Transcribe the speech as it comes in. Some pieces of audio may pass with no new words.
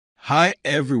Hi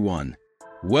everyone,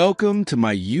 welcome to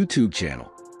my YouTube channel.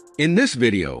 In this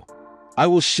video, I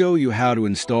will show you how to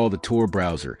install the Tor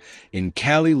browser in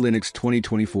Kali Linux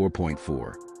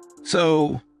 2024.4.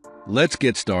 So, let's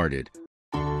get started.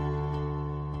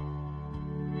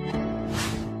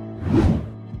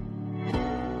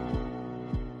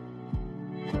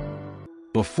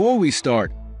 Before we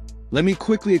start, let me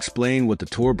quickly explain what the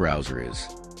Tor browser is.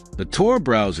 The Tor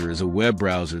browser is a web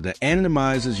browser that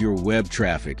anonymizes your web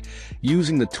traffic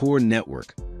using the Tor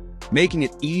network, making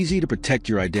it easy to protect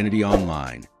your identity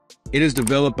online. It is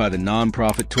developed by the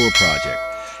nonprofit Tor Project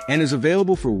and is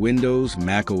available for Windows,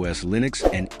 Mac OS Linux,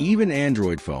 and even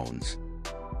Android phones.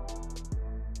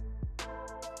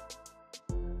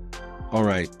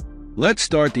 Alright, let's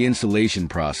start the installation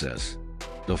process.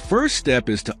 The first step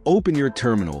is to open your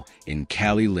terminal in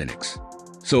Kali Linux.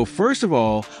 So first of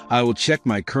all, I will check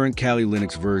my current Kali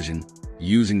Linux version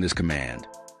using this command.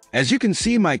 As you can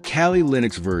see, my Kali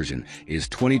Linux version is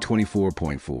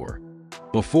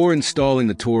 2024.4. Before installing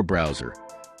the Tor browser,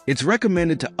 it's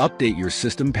recommended to update your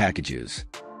system packages.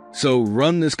 So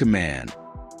run this command,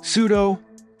 sudo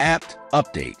apt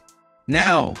update.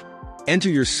 Now, enter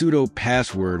your sudo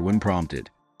password when prompted.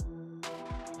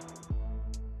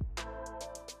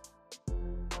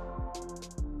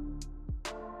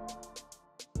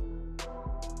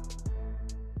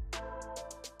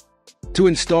 To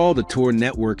install the Tor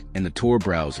network and the Tor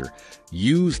browser,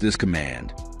 use this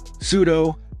command,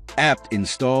 sudo apt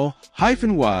install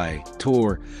 -y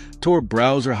Tor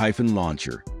browser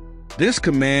 -launcher. This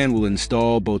command will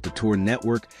install both the Tor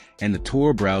network and the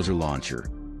Tor browser launcher.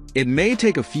 It may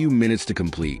take a few minutes to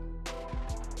complete.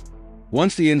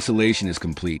 Once the installation is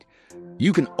complete,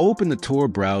 you can open the Tor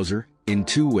browser in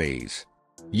two ways.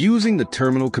 Using the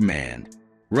terminal command,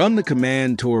 run the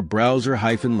command Tor browser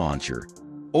 -launcher,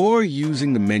 or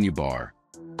using the menu bar.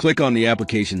 Click on the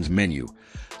applications menu,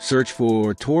 search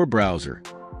for Tor browser,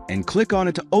 and click on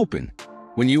it to open.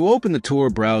 When you open the Tor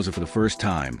browser for the first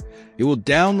time, it will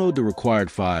download the required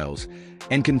files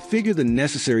and configure the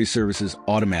necessary services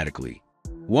automatically.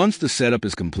 Once the setup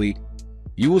is complete,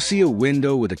 you will see a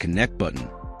window with a connect button.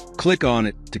 Click on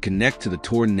it to connect to the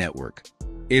Tor network.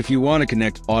 If you want to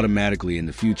connect automatically in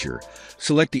the future,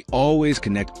 select the Always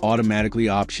Connect Automatically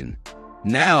option.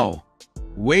 Now,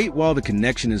 wait while the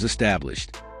connection is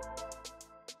established.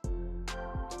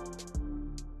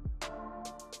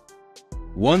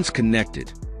 Once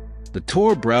connected, the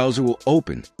Tor browser will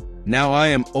open. Now I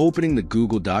am opening the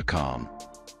google.com.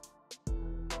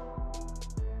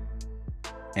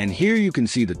 And here you can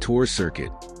see the Tor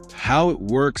circuit, how it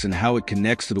works and how it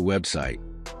connects to the website.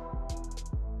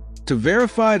 To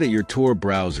verify that your Tor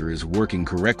browser is working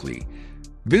correctly,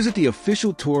 visit the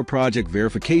official Tor Project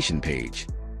verification page.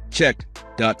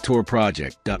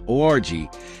 Check.torproject.org.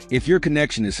 If your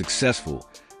connection is successful,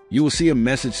 you will see a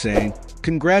message saying,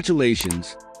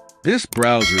 "Congratulations, this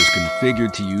browser is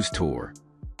configured to use Tor."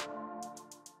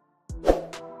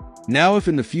 Now, if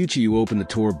in the future you open the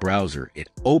Tor browser, it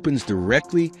opens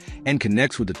directly and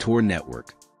connects with the Tor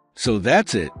network. So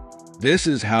that's it. This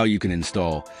is how you can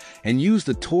install and use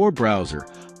the Tor browser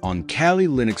on Kali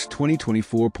Linux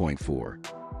 2024.4.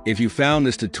 If you found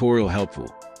this tutorial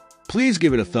helpful, please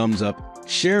give it a thumbs up,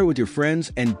 share it with your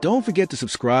friends, and don't forget to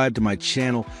subscribe to my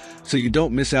channel so you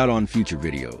don't miss out on future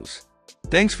videos.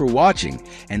 Thanks for watching,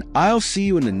 and I'll see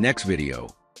you in the next video.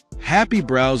 Happy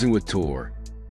browsing with Tor!